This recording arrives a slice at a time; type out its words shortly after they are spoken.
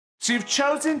So you've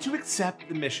chosen to accept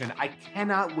the mission. I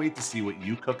cannot wait to see what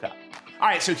you cook up. All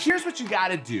right, so here's what you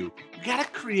gotta do. You gotta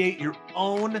create your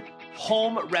own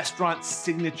home restaurant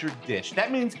signature dish.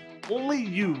 That means only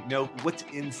you know what's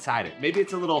inside it. Maybe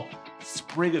it's a little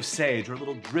sprig of sage or a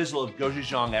little drizzle of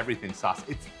gochujang everything sauce.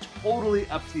 It's totally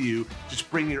up to you.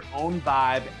 Just bring your own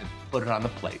vibe and put it on the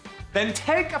plate. Then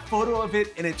take a photo of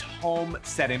it in its home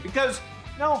setting, because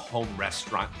no home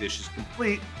restaurant dish is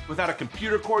complete without a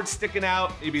computer cord sticking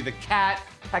out, maybe the cat,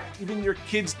 heck, even your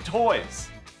kids' toys.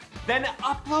 Then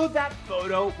upload that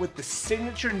photo with the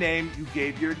signature name you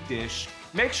gave your dish.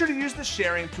 Make sure to use the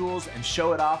sharing tools and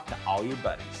show it off to all your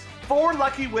buddies. 4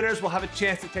 lucky winners will have a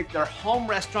chance to take their home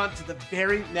restaurant to the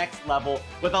very next level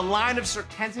with a line of Sir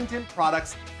Kensington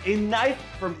products, a knife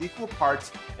from equal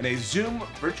parts, and a Zoom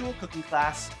virtual cooking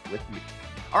class with me.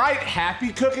 All right,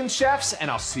 happy cooking, chefs, and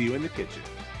I'll see you in the kitchen.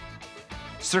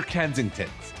 Sir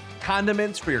Kensington's,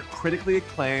 condiments for your critically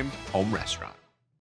acclaimed home restaurant.